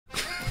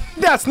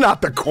That's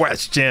not the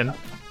question.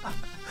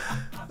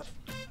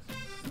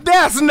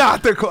 That's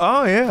not the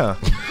oh yeah.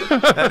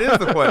 That is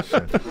the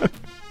question.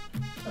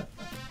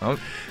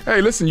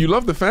 Hey, listen, you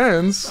love the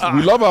fans.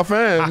 We love our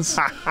fans.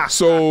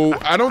 So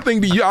I don't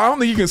think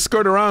you can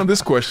skirt around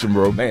this question,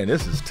 bro. Man,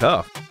 this is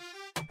tough.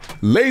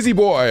 Lazy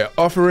Boy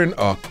offering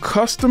a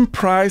custom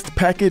priced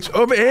package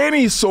of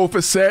any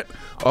sofa set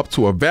up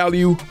to a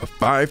value of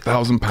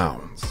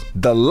 £5,000.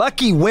 The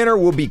lucky winner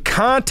will be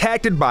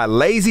contacted by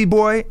Lazy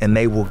Boy and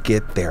they will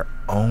get their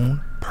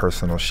own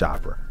personal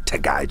shopper to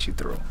guide you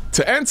through.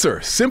 To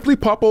enter, simply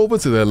pop over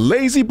to the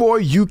Lazy Boy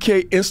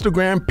UK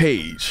Instagram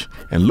page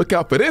and look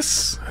out for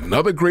this and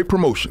other great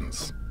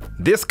promotions.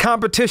 This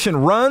competition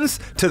runs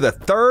to the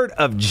 3rd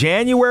of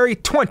January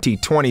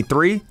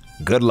 2023.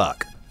 Good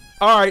luck.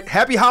 All right,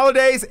 happy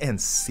holidays and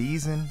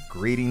season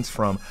greetings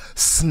from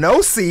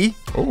Snowy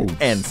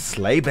and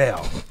Sleigh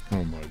Bell.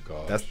 Oh my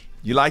gosh.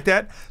 You like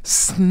that?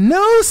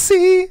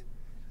 Snowy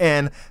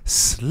and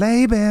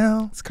Sleigh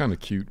Bell. It's kind of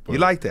cute. But you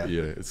like that?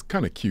 Yeah, it's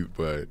kind of cute,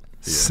 but yeah.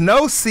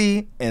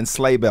 Snowy and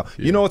Sleigh Bell.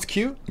 Yeah. You know what's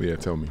cute? Yeah,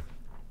 tell me.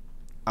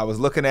 I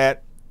was looking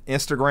at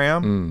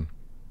Instagram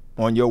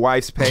on your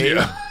wife's page.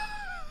 Yeah.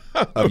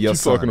 Of your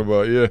son. Talking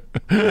about, yeah.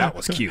 That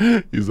was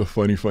cute. He's a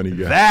funny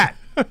guy. That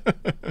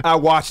I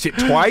watched it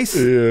twice.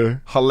 Yeah.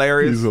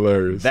 Hilarious. He's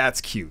hilarious.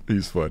 That's cute.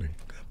 He's funny.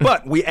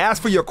 But we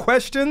asked for your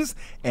questions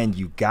and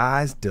you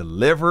guys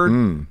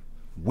delivered.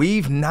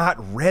 We've not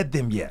read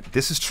them yet.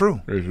 This is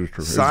true. This is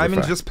true.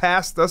 Simon just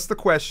passed us the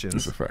questions.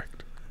 It's a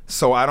fact.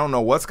 So I don't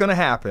know what's going to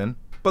happen,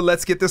 but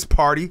let's get this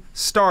party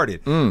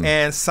started.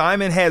 And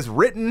Simon has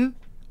written,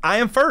 I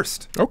am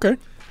first. Okay.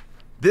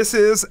 This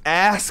is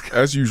Ask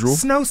as usual.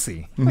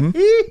 Snowy.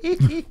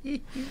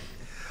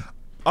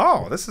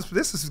 Oh, this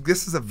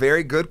is a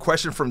very good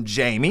question from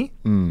Jamie.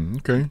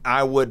 Okay.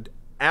 I would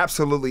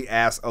absolutely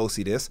ask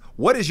Osi this.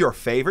 What is your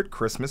favorite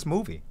Christmas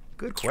movie?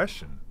 Good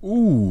question.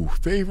 Ooh,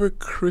 favorite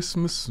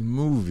Christmas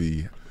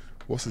movie.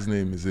 What's his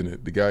name is in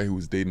it? The guy who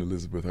was dating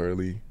Elizabeth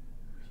Hurley.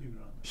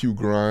 Hugh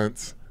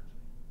Grant.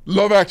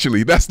 Love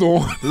Actually, that's the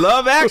one.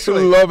 Love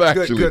Actually. Love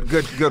Actually.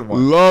 Good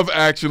one. Love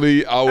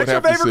Actually, I would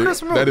have to say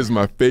Christmas that is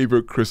my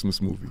favorite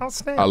Christmas movie.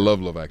 Outstanding. I love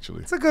Love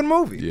Actually. It's a good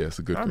movie. Yeah, it's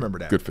a good film. I remember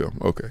that. Good film.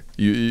 Okay.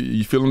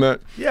 You feeling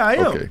that? Yeah, I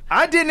am. Okay.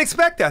 I didn't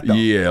expect that though.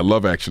 Yeah,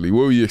 Love Actually.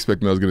 What were you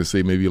expecting? I was going to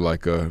say maybe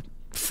like a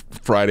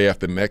Friday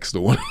After Next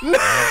or one.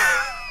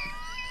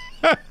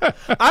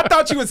 I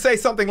thought you would say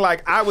something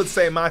like, I would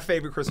say my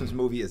favorite Christmas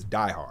movie is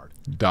Die Hard.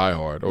 Die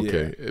Hard,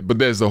 okay. Yeah. But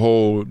there's a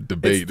whole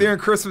debate. It's during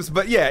Christmas,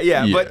 but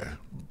yeah. But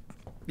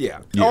yeah.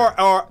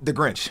 Or The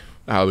Grinch.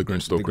 How the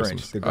Grinch Stole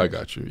Christmas. I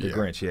got you. The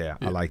Grinch, yeah.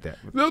 I like that.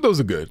 Those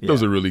are good.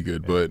 Those are really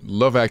good. But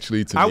Love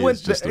Actually to me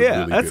is just a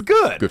really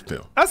good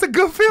film. That's a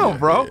good film,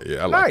 bro.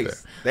 Yeah, I like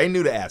that. They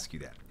knew to ask you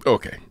that.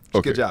 Okay.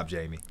 Good job,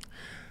 Jamie.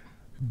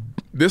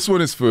 This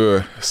one is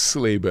for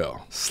Sleigh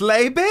Bell.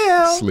 Sleigh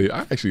Bell.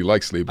 I actually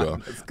like Sleigh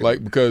Bell.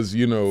 Because,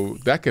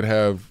 that could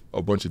have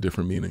a bunch of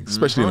different meanings,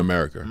 especially in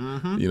America.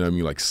 You know what I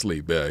mean? Like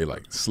Sleigh Bell, you're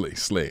like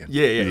slaying.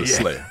 Yeah. He's a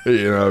slayer.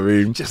 You know what I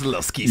mean? Just a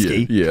little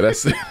ski. Yeah,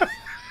 that's it.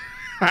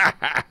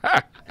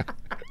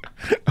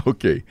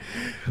 Okay.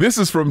 This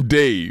is from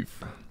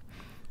Dave.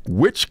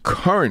 Which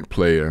current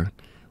player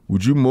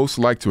would you most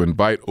like to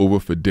invite over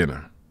for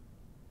dinner?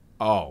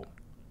 Oh,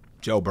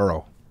 Joe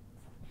Burrow.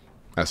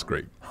 That's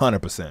great.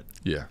 100%.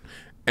 Yeah.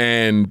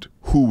 And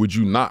who would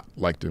you not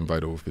like to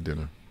invite over for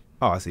dinner?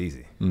 Oh, it's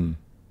easy. Should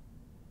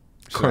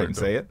I even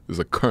say it? There's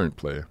a current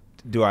player.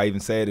 Do I even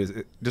say it? Is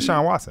it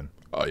Deshaun Watson?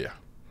 Oh, yeah.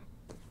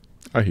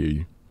 I hear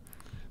you.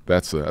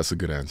 That's a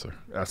good answer.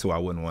 That's who I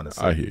wouldn't want to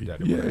say. I hear you. That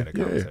we had a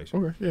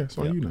conversation. Okay. Yeah, it's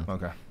on you now.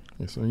 Okay.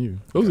 It's on you.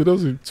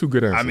 Those are two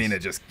good answers. I mean, it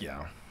just,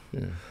 Yeah.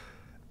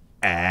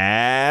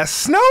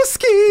 Ask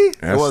Snowski.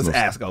 It was Snowski.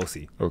 Ask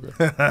Osi.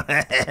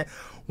 Okay.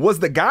 Was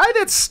the guy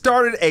that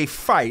started a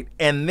fight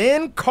and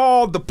then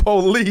called the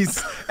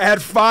police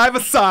at 5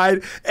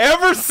 aside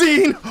ever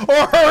seen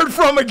or heard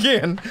from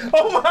again?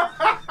 Oh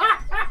my.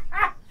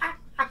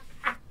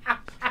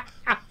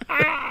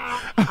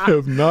 I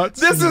have not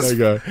seen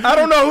that guy. I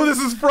don't know who this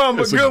is from,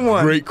 but good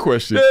one. Great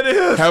question. It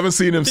is. Haven't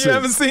seen him since.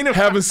 Haven't seen him?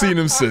 Haven't seen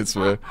him since,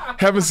 man.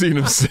 Haven't seen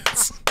him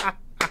since.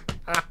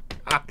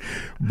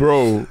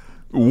 Bro,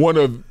 one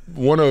of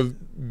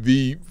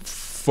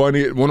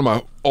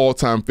my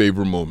all-time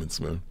favorite moments,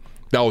 man.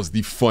 That was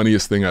the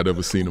funniest thing I'd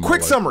ever seen in my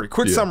life.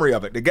 Quick summary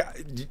of it. The guy,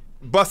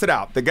 bust it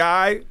out. The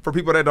guy, for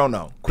people that don't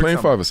know. Playing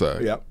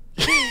 5-a-side. Yep.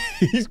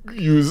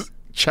 He was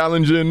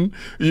challenging,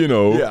 he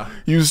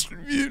was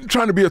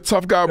trying to be a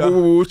tough guy,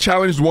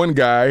 challenged one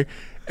guy,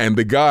 and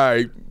the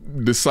guy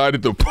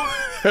decided to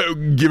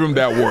give him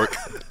that work.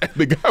 And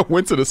the guy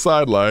went to the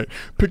sideline,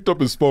 picked up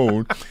his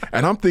phone,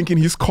 and I'm thinking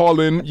he's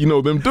calling,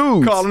 them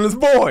dudes. Calling his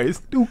boys.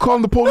 Dude,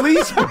 calling the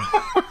police.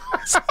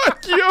 It's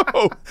like,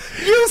 yo,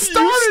 you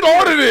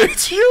started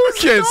it. You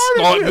can't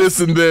start this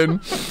and then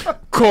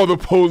call the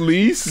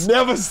police.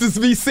 Never to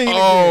be seen again.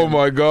 Oh,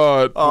 my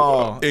God.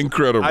 Oh,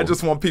 incredible. I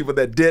just want people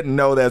that didn't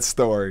know that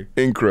story.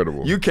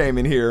 Incredible. You came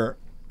in here.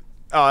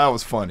 Oh, that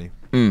was funny.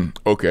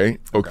 Okay.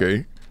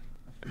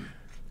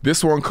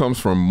 This one comes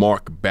from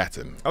Mark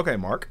Batten. Okay,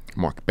 Mark.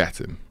 Mark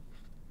Batten.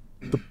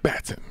 The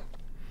Batten.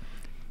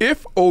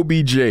 If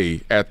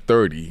OBJ at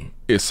 30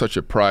 is such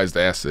a prized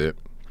asset,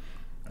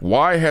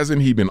 why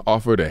hasn't he been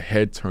offered a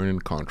head-turning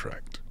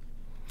contract?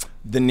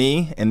 The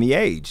knee and the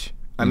age.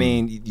 I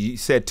mean, you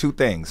said two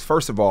things.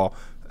 First of all,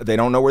 they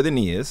don't know where the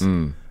knee is.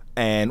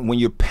 And when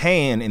you're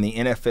paying in the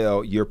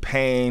NFL, you're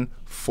paying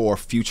for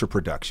future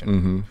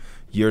production.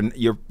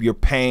 You're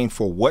paying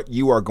for what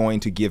you are going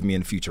to give me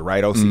in the future,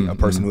 right, Osi? A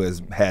person who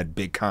has had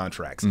big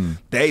contracts.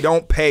 They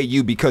don't pay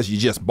you because you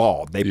just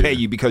balled. They pay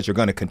you because you're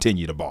going to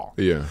continue to ball.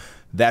 Yeah.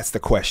 That's the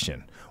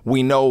question.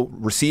 We know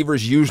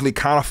receivers usually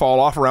kind of fall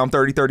off around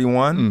 30,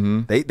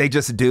 31. They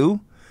just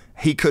do.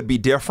 He could be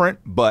different,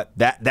 but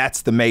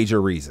that's the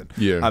major reason.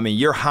 Yeah. I mean,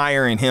 you're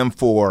hiring him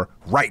for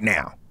right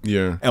now.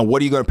 Yeah. And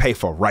what are you going to pay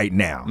for right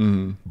now?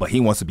 But he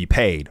wants to be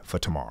paid for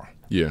tomorrow.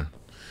 Yeah.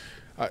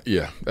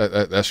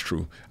 That's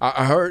true.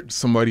 I heard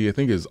somebody, I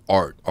think it's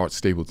Art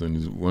Stapleton,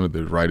 is one of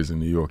the writers in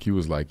New York. He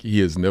was like,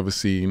 he has never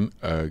seen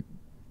a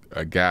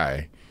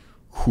guy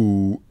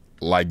who,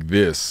 like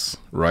this,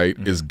 right,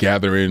 is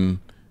gathering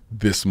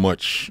this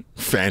much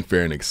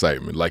fanfare and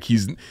excitement. Like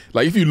he's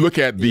like, if you look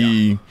at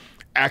the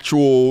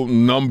actual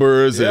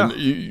numbers and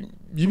you'd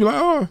be like,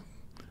 oh.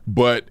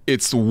 But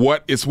it's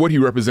what he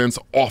represents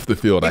off the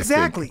field.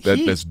 Exactly. I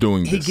think that's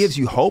doing this. He gives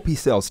you hope. He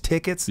sells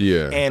tickets.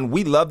 Yeah. And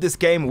we love this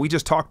game. We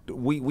just talked.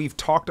 We've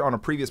talked on a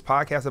previous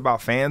podcast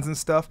about fans and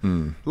stuff.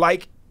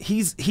 Like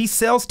he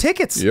sells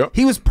tickets. Yep.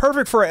 He was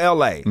perfect for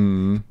LA.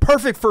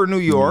 Perfect for New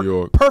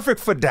York. Perfect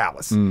for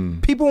Dallas.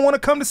 People want to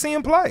come to see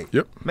him play.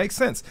 Yep. Makes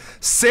sense.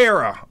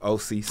 Sarah,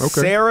 Osi.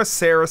 Okay.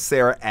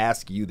 Sarah,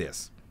 ask you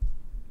this.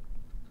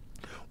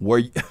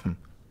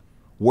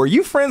 Were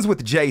you friends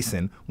with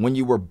Jason when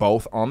you were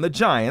both on the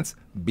Giants?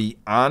 Be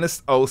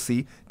honest,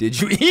 Osi. Did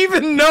you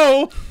even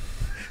know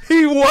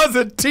he was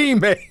a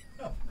teammate?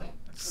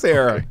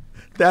 Sarah,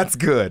 that's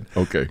good.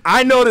 Okay.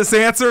 I know this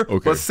answer,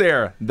 but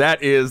Sarah,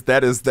 that is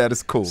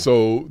cool.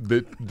 So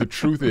the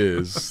truth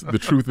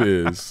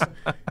is,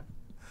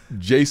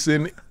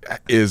 Jason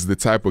is the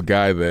type of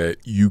guy that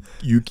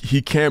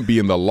he can't be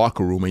in the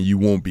locker room and you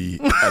won't be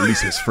at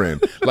least his friend.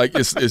 Like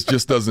it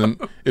just doesn't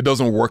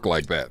work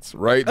like that,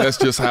 right? That's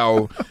just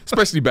how,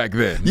 especially back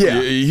then. Yeah,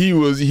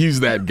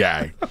 he's that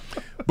guy.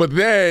 But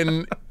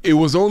then it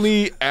was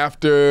only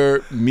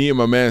after me and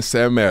my man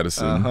Sam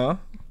Madison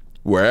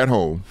were at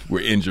home.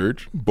 We're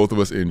injured, both of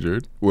us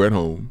injured. We're at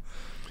home,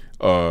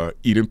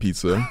 eating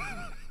pizza,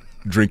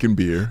 drinking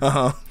beer.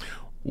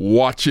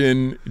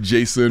 Watching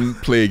Jason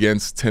play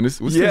against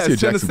Tennessee.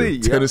 Tennessee.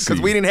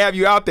 Because we didn't have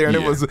you out there, and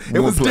it was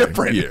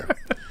different. Yeah.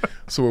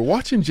 So we're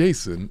watching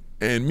Jason,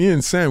 and me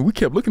and Sam, we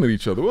kept looking at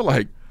each other. We're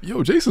like,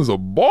 "Yo, Jason's a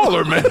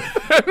baller, man!"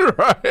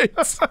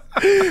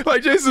 Right?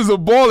 Like Jason's a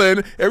baller,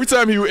 and every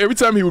time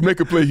he would make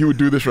a play, he would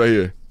do this right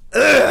here.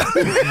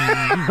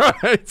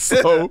 Right.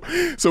 So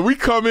we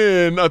come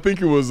in. I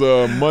think it was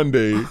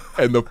Monday,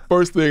 and the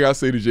first thing I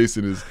say to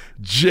Jason is,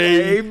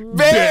 "J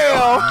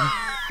Bell."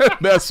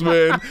 That's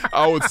when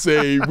I would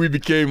say we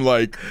became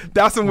like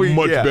much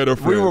better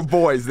friends. We were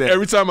boys then.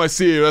 Every time I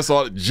see him, that's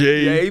all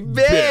J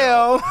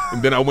Bell.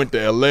 And then I went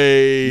to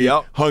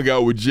LA, hung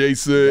out with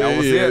Jason. That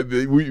was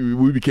it.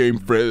 We became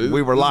friends.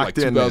 We were locked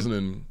in.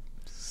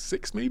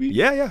 2006 maybe?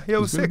 Yeah, it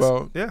was 6.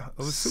 About it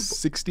was super.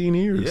 16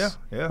 years.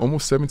 Yeah.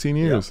 Almost 17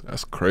 years.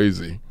 That's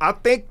crazy. I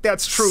think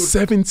that's true.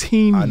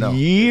 17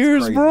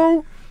 years,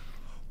 bro?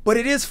 But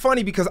it is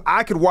funny because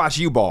I could watch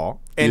you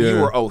ball and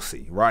you were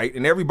Osi, right?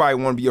 And everybody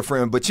want to be your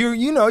friend, but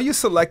you're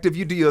selective,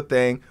 you do your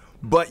thing,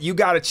 but you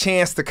got a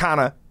chance to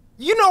kind of,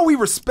 we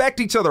respect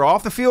each other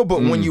off the field,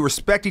 but when you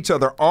respect each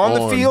other on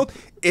the field,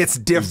 it's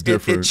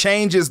different. It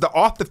changes the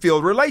off the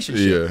field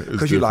relationship. Yeah,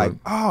 because you're like,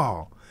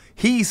 oh,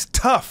 he's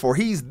tough or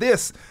he's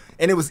this.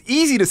 And it was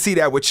easy to see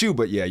that with you,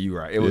 but yeah, you're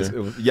right. It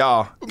was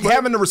y'all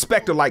having the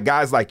respect of like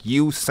guys like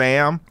you,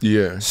 Sam,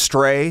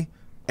 Stray,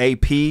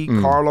 AP,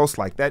 Carlos,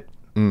 like that.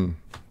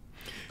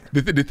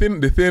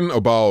 The thing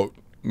about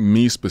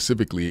me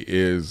specifically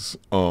is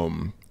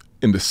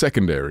in the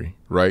secondary,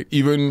 right?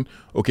 Even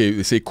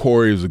they say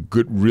Corey is a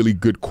really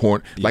good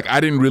corner. Like I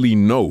didn't really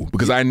know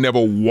because I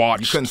never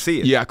watched. You couldn't see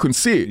it. Yeah, I couldn't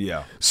see it.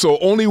 Yeah. So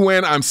only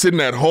when I'm sitting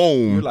at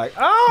home, you're like,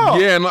 oh,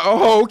 yeah, and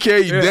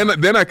okay,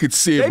 then I could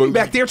see it. But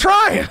back there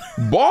trying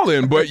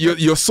balling, but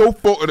you're so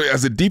focused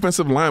as a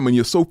defensive lineman.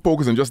 You're so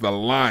focused on just the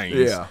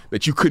lines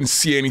that you couldn't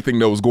see anything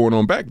that was going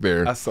on back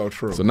there. That's so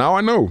true. So now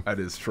I know. That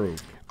is true.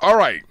 All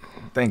right.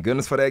 Thank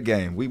goodness for that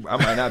game. I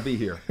might not be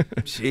here.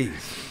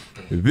 Jeez.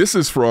 This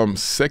is from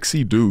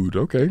Sexy Dude.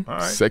 Okay. All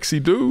right. Sexy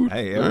Dude.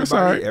 Hey,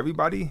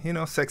 everybody,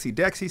 sexy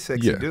Dexy,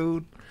 sexy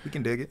dude. We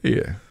can dig it.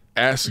 Yeah.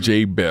 Ask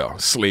J Bell,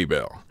 Slay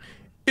Bell.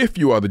 If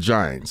you are the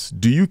Giants,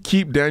 do you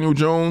keep Daniel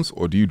Jones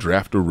or do you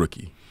draft a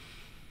rookie?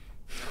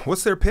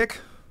 What's their pick?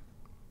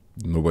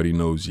 Nobody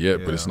knows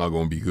yet, but it's not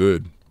going to be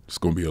good. It's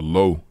going to be a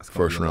low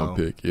first-round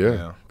pick.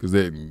 Yeah. Because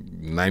they have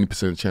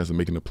 90% chance of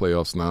making the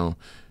playoffs now.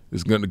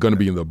 It's going to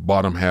be in the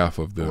bottom half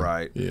of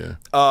the Yeah.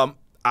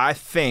 I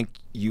think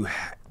you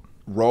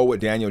roll with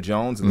Daniel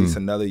Jones at least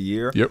another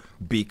year. Yep.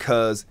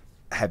 Because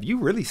have you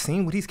really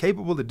seen what he's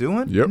capable of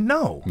doing? Yep.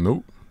 No.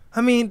 Nope.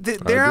 I mean,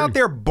 they're out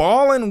there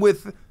balling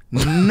with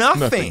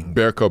nothing.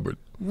 Bare cupboard.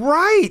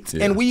 Right.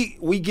 Yeah. And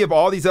we give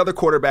all these other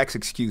quarterbacks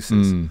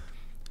excuses.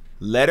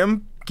 Let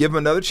him give him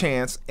another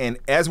chance. And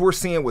as we're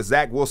seeing with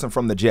Zach Wilson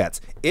from the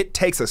Jets, it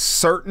takes a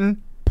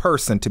certain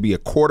person to be a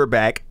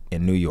quarterback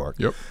in New York.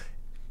 Yep.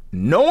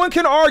 No one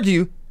can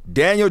argue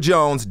Daniel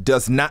Jones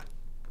does not.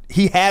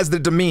 He has the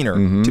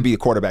demeanor to be a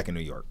quarterback in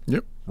New York.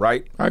 Yep.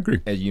 Right? I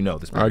agree. As you know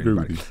this. I agree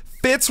with you.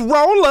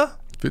 Fitzroller.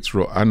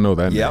 I know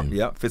that name.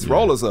 Yep.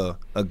 Fitzroller's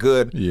a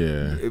good.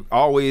 Yeah.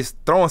 Always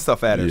throwing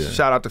stuff at us. Yeah.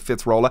 Shout out to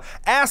Fitzroller.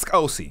 Ask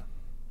Osi.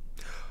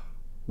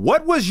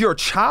 What was your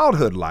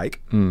childhood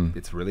like?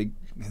 It's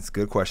a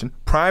good question.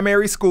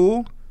 Primary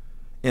school,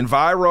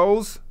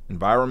 environment,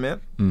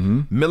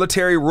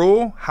 military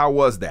rule. How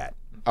was that?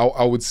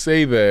 I would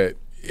say that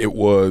it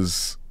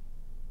was.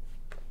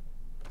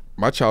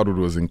 My childhood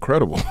was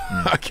incredible.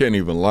 I can't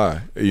even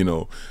lie. You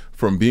know,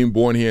 from being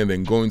born here and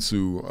then going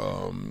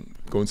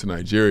to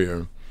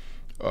Nigeria.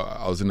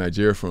 I was in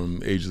Nigeria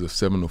from ages of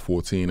 7 to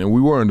 14, and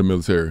we were under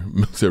military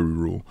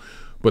rule.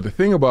 But the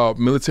thing about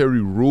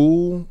military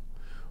rule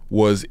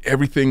was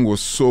everything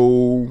was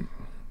so,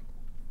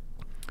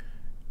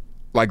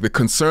 like the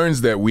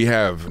concerns that we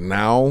have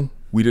now,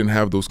 we didn't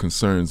have those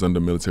concerns under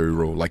military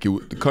rule. Like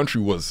the country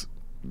was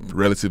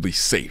relatively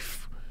safe.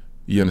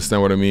 You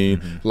understand what I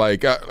mean?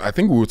 Like, I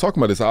think we were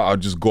talking about this. I'll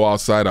just go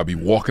outside. I'll be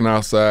walking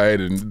outside,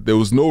 and there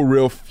was no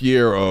real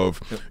fear of,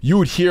 you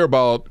would hear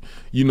about,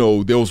 you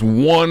know, there was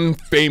one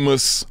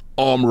famous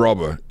armed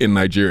robber in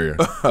Nigeria.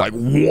 Like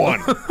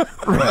one.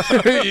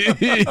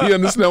 You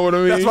understand what I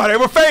mean? That's why they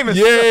were famous.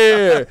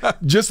 Yeah.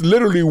 Just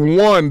literally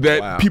one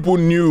that people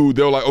knew.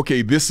 They were like,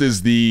 okay,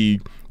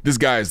 this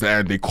guy is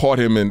that. They caught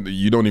him, and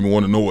you don't even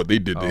want to know what they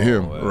did to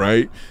him,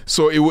 right?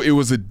 So it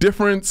was a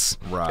difference,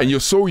 and you're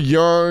so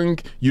young,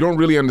 you don't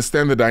really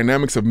understand the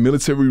dynamics of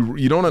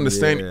military. You don't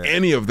understand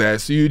any of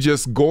that, so you're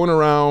just going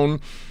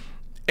around,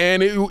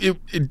 and it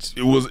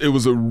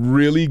was a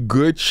really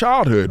good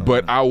childhood.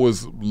 But I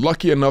was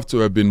lucky enough to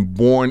have been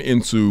born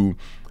into,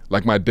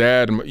 like my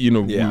dad, you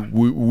know,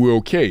 we were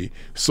okay.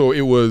 So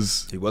he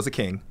was a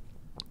king.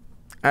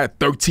 I had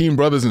 13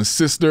 brothers and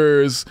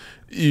sisters,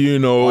 you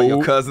know. All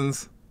your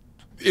cousins.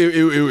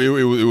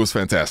 It was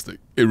fantastic.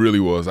 It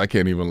really was. I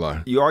can't even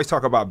lie. You always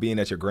talk about being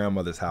at your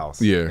grandmother's house.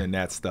 And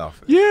that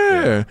stuff.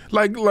 Yeah.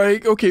 Like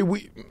okay,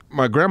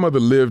 my grandmother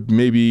lived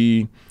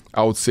maybe,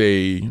 I would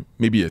say,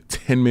 maybe a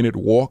 10-minute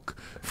walk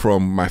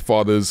from my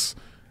father's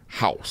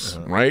house,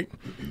 right?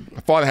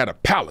 My father had a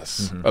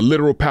palace, a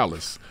literal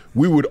palace.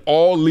 We would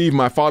all leave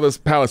my father's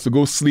palace to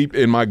go sleep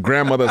in my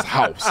grandmother's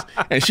house.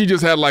 And she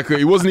just had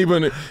it was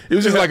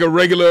just like a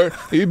regular,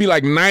 it'd be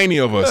like 90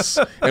 of us.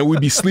 And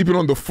we'd be sleeping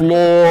on the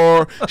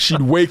floor.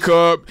 She'd wake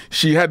up.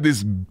 She had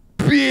this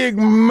big,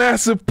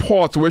 massive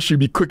pot where she'd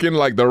be cooking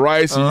like the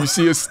rice, and you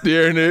see her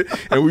staring it,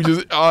 and we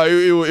just,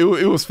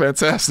 it was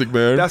fantastic,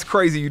 man. That's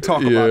crazy you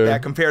talk about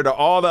that compared to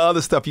all the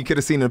other stuff you could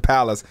have seen in the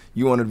palace.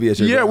 You wanted to be at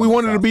your we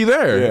wanted to be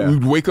there.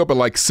 We'd wake up at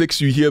like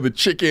 6, you hear the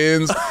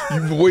chickens,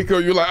 you wake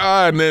up, you're like,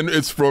 and then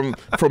it's from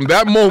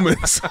that moment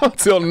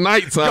until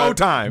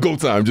nighttime. Go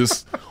time,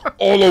 just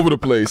all over the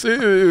place.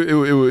 It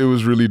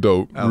was really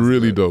dope. That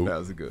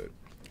was good.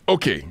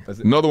 Okay,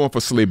 another one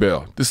for Slay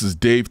Bell. This is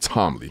Dave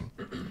Tomley.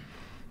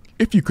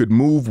 If you could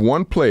move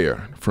one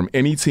player from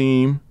any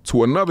team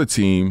to another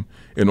team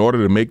in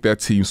order to make that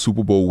team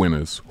Super Bowl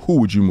winners, who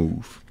would you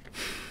move?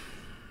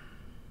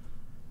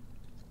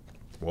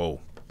 Whoa.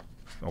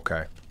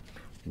 Okay.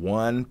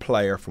 One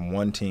player from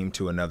one team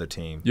to another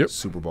team,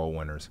 Super Bowl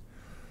winners.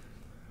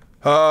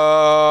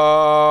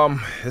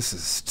 This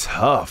is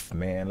tough,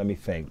 man. Let me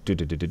think.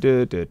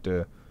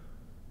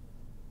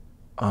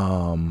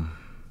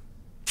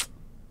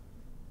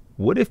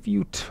 What if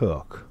you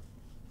took...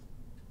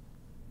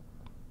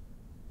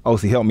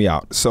 Osi, help me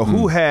out. So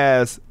who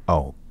has...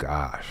 Oh,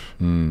 gosh.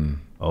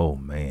 Oh,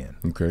 man.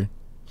 Okay.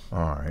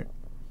 All right.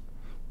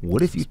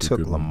 What if you took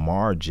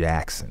Lamar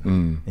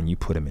Jackson and you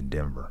put him in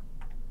Denver?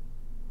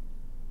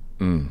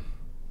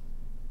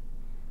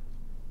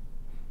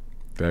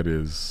 That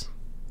is...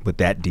 With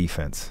that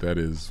defense. That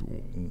is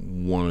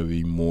one of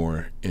the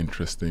more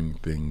interesting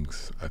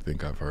things I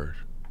think I've heard.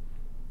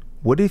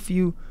 What if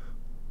you...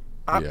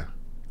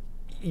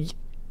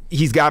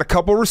 He's got a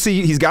couple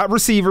he's got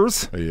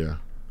receivers.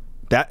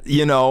 That,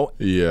 you know.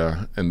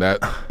 Yeah, and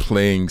that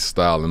playing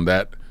style and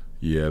that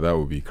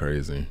would be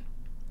crazy.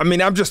 I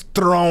mean, I'm just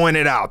throwing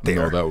it out there.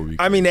 No, that would be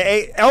crazy. I mean,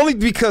 only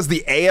because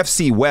the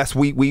AFC West,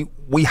 we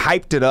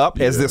hyped it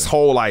up as this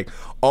whole like,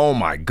 oh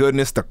my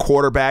goodness, the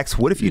quarterbacks.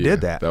 What if you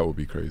did that? That would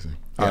be crazy.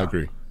 I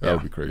agree. That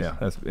would be crazy. Yeah,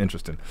 that's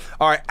interesting.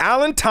 All right,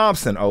 Alan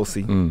Thompson,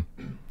 Osi.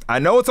 I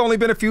know it's only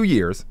been a few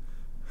years,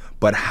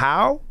 but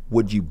how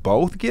would you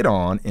both get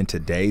on in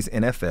today's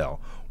NFL?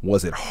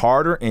 Was it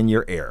harder in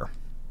your era?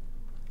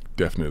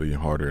 Definitely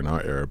harder in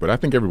our era, but I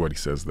think everybody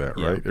says that,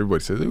 right?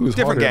 Everybody says it was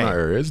harder in our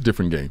era. It's a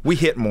different game. We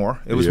hit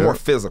more. It was more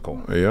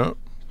physical. Yeah,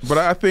 but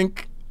I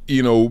think,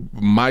 you know,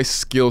 my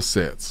skill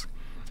sets,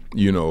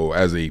 you know,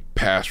 as a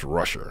pass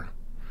rusher,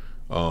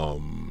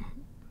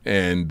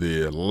 And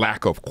the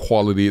lack of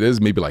quality. There's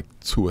maybe like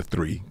 2 or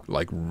 3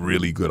 like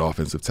really good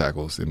offensive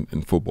tackles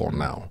in football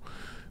now.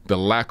 The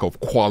lack of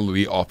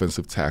quality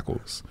offensive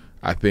tackles,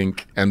 I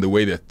think, and the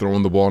way they're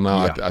throwing the ball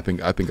now, I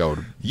think I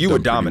would. You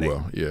would dominate.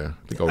 Well. Yeah,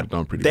 I think I would have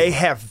done pretty well. They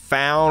have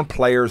found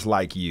players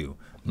like you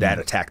that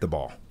attack the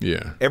ball.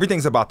 Yeah,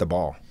 everything's about the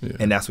ball,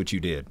 and that's what you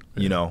did.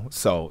 You know,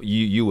 so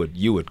you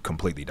would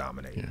completely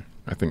dominate. Yeah,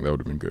 I think that would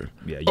have been good.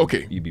 Yeah.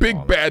 Okay,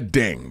 Big Bad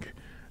Ding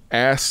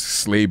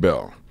asks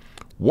Slaybell,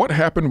 what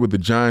happened with the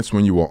Giants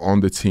when you were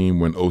on the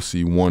team when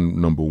OC won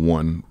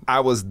 #1?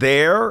 I was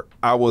there.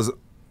 I was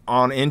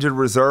on injured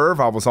reserve.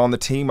 I was on the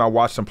team. I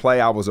watched them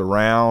play. I was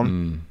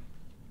around.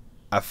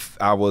 I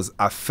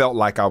felt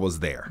like I was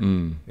there.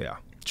 Yeah.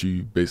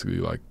 You basically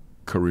like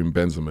Kareem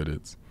Benzema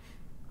did.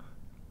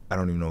 I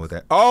don't even know what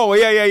that. Oh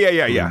yeah.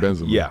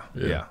 Benzema.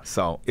 Yeah.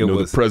 So it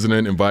was. The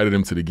president invited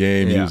him to the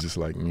game. Yeah. He was just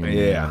like,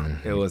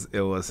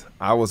 It was.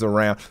 I was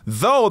around.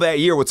 Though that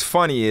year, what's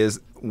funny is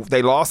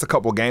they lost a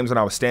couple of games when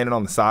I was standing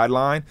on the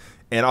sideline,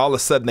 and all of a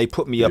sudden they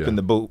put me up in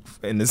the booth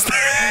in this.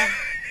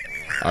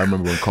 I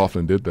remember when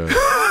Coughlin did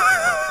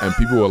that, and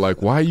people were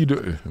like, "Why are you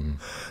doing?"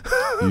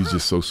 He was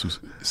just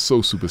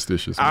so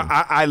superstitious.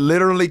 I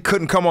literally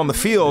couldn't come on the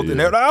field, and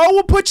they're like, "Oh,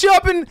 we'll put you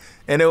up," and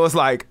it was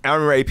like I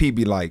remember AP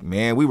be like,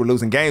 "Man, we were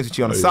losing games with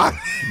you on the side."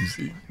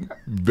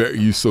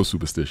 You're so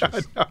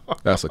superstitious.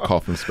 That's a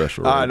Coughlin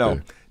special. Right I know.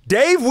 There.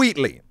 Dave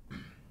Wheatley,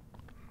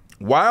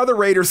 why are the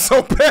Raiders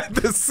so bad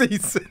this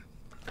season?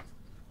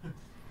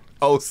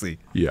 OC.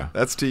 Yeah,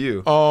 that's to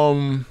you.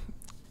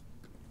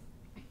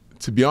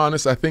 To be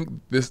honest, I think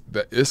this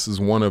is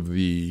one of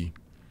the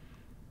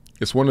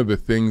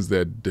things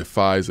that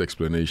defies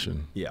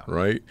explanation. Yeah.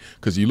 Right?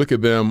 Because you look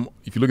at them,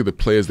 if you look at the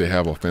players they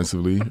have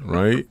offensively,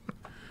 right?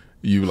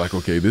 You're like,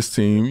 okay, this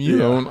team, you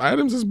know,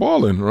 Adams is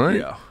balling, right?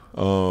 Yeah.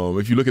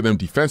 If you look at them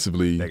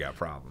defensively, they got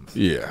problems.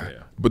 Yeah.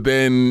 But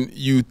then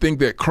you think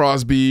that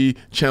Crosby,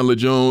 Chandler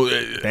Jones,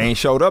 they ain't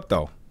showed up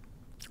though.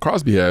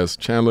 Crosby has,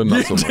 Chandler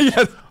not so much.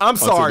 Yes, I'm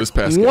sorry,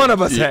 one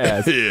of us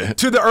has. Yeah.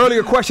 To the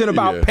earlier question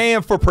about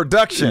paying for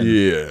production.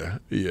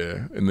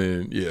 Yeah. And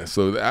then,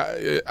 so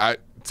I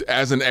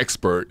as an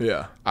expert,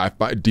 I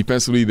find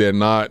defensively they're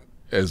not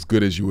as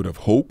good as you would have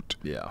hoped.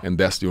 Yeah. And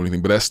that's the only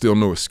thing. But that's still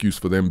no excuse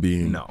for them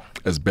being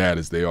as bad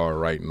as they are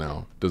right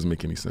now. Doesn't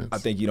make any sense. I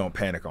think you don't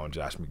panic on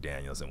Josh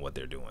McDaniels and what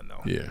they're doing,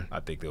 though. Yeah. I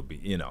think they'll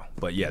be,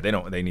 But,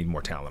 they need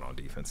more talent on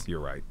defense. You're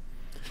right.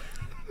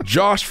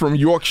 Josh from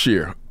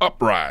Yorkshire,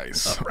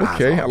 Uprise.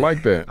 Okay, I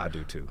like that. I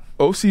do too.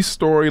 OC's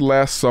story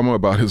last summer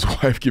about his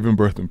wife giving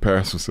birth in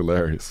Paris was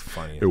hilarious.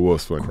 Funny. It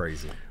was funny.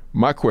 Crazy.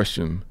 My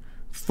question,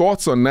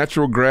 thoughts on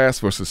natural grass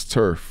versus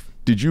turf?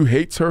 Did you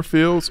hate turf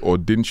fields or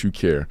didn't you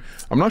care?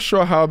 I'm not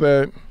sure how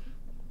that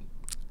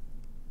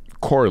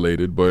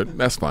correlated, but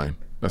that's fine.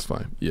 That's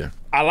fine. Yeah.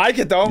 I like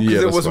it though,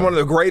 because it was one of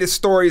the greatest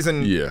stories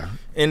in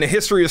the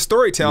history of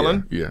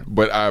storytelling. Yeah.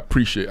 But I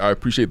appreciate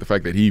the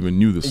fact that he even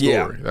knew the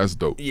story. Yeah. That's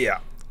dope. Yeah.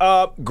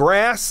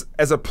 Grass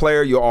as a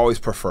player you'll always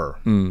prefer.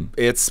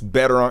 It's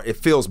better. It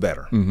feels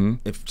better.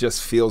 It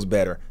just feels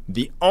better.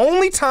 The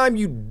only time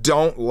you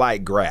don't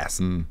like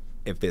grass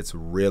if it's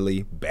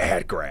really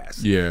bad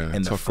grass. Yeah.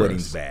 And the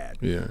footing's bad.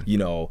 Yeah.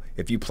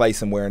 If you play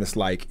somewhere and it's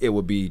like it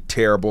would be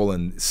terrible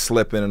and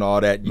slipping and all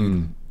that,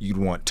 you'd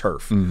want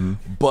turf.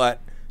 But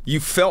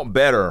you felt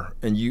better,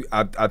 and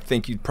I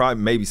think you'd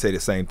probably maybe say the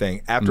same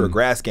thing after a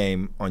grass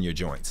game on your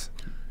joints.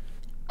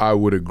 I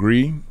would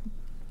agree.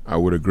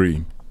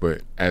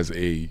 But as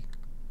a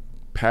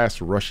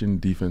pass rushing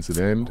defensive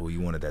end, you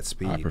wanted that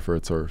speed. I prefer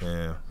turf.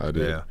 Yeah, I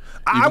did. Yeah.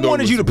 I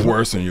wanted you to put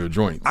worse in your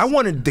joints. I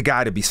wanted the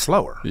guy to be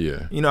slower.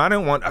 Yeah. I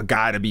didn't want a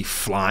guy to be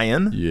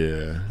flying.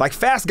 Yeah. Like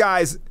fast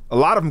guys, a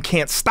lot of them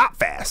can't stop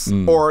fast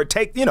or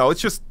take.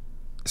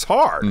 It's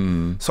hard.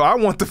 So I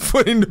want the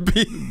footing to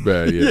be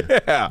bad.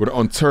 Yeah. But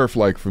on turf,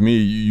 like for me,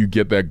 you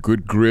get that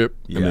good grip,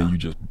 and then you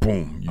just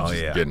boom,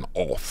 getting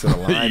off. So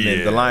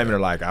the linemen are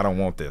like, I don't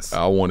want this.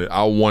 I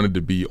wanted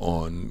to be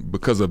on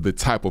because of the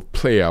type of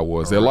play I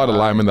was. There are a lot of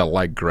linemen that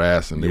like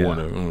grass and they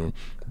want to,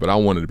 but I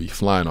wanted to be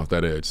flying off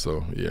that edge.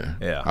 So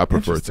I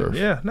prefer turf.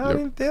 Yeah, no, I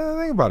didn't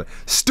think about it.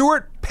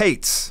 Stuart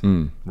Pates,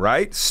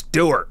 right?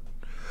 Stuart,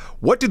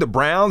 what do the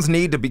Browns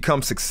need to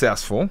become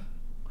successful?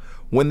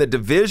 Win the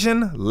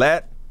division,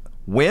 let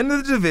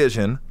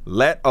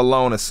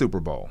alone a Super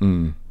Bowl.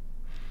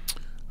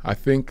 I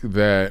think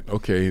that,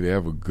 they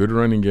have a good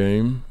running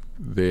game.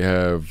 They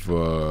have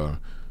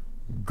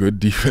good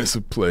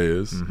defensive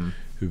players.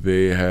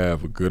 They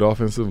have a good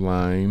offensive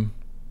line.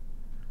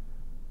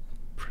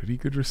 Pretty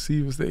good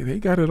receivers. They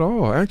got it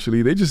all,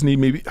 actually. They just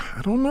need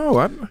I don't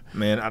know.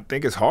 Man, I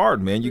think it's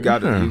hard, man. You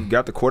got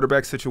the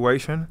quarterback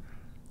situation.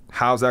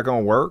 How's that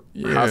going to work?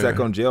 Yeah. How's that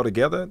going to gel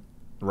together?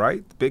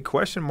 Right? Big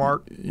question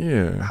mark.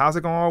 Yeah. How's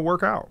it going to all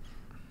work out?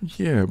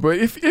 Yeah, but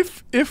if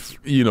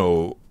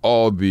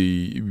all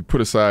the, put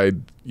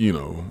aside,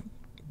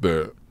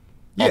 the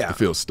off the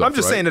field stuff. I'm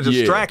just saying the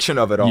distraction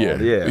of it all.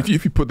 Yeah. If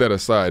you put that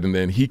aside, and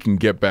then he can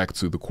get back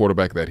to the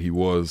quarterback that he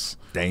was.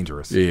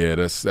 Dangerous. Yeah,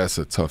 that's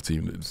a tough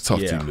team.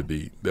 Team to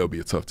beat. They'll be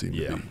a tough team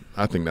to beat.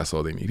 I think that's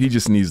all they need. He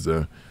just needs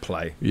to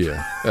play.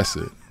 Yeah, that's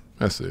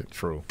it.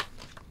 True.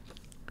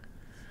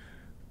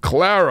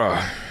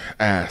 Clara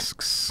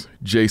asks,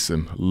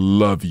 Jason,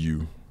 love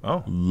you.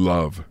 Oh.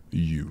 Love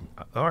you.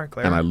 All right,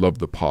 Clara. And I love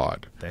the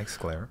pod. Thanks,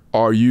 Clara.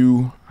 Are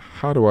you,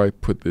 how do I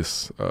put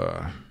this,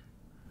 are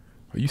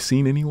you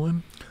seeing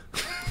anyone?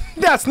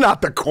 That's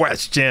not the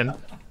question.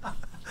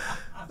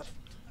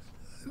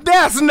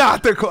 That's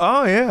not the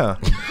oh, yeah.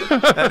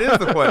 That is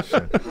the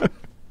question.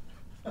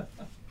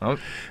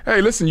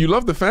 Hey, listen, you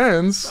love the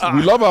fans.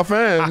 We love our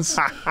fans.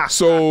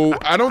 So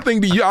I don't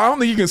think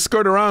you can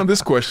skirt around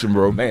this question,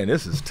 bro. Man,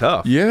 this is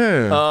tough.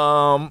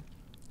 Yeah.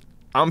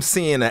 I'm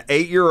seeing an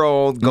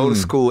 8-year-old go to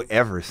school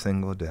every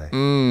single day.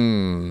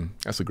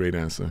 That's a great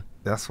answer.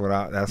 What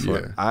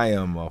I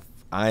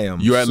am.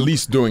 You're at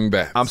least doing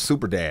that. I'm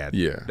super dad.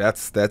 Yeah.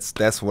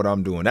 That's what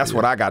I'm doing. That's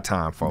what I got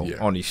time for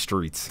on these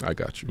streets. I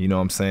got you. You know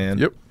what I'm saying?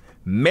 Yep.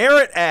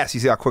 Merritt asks, you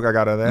see how quick I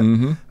got out of that?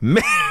 Mm-hmm.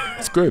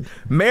 It's good.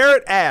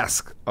 Merritt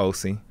asks,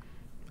 Osi,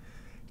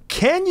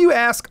 can you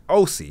ask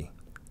Osi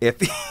if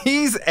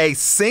he's a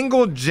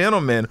single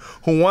gentleman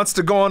who wants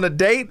to go on a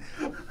date?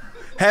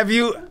 Have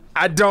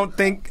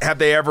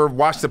they ever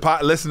watched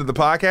listened to the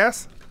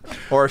podcast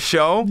or a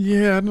show?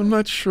 Yeah, I'm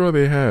not sure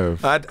they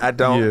have. I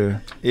don't.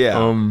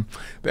 Yeah.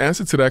 The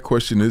answer to that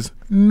question is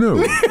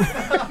no.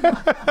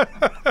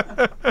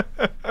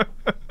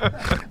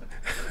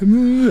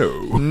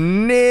 No. No.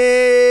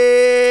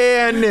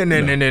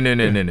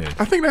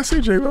 I think that's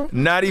it, J-Lo.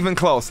 Not even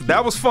close.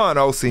 That was fun,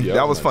 Osi. Yeah,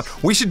 that was fun.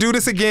 We should do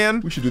this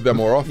again. We should do that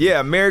more often.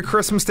 Yeah, Merry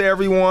Christmas to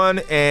everyone,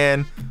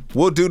 and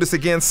we'll do this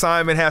again.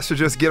 Simon has to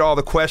just get all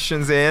the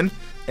questions in,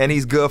 and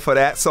he's good for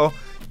that. So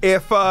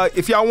if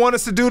y'all want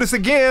us to do this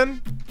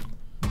again,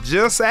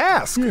 just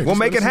ask. We'll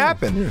make it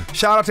happen. Yeah.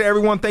 Shout out to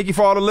everyone. Thank you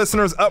for all the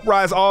listeners.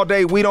 Uprise all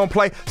day. We don't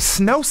play.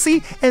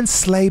 Snocy and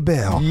Sleigh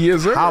Bell.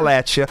 Yes, sir. Holla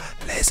at you.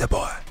 Lazy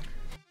boy.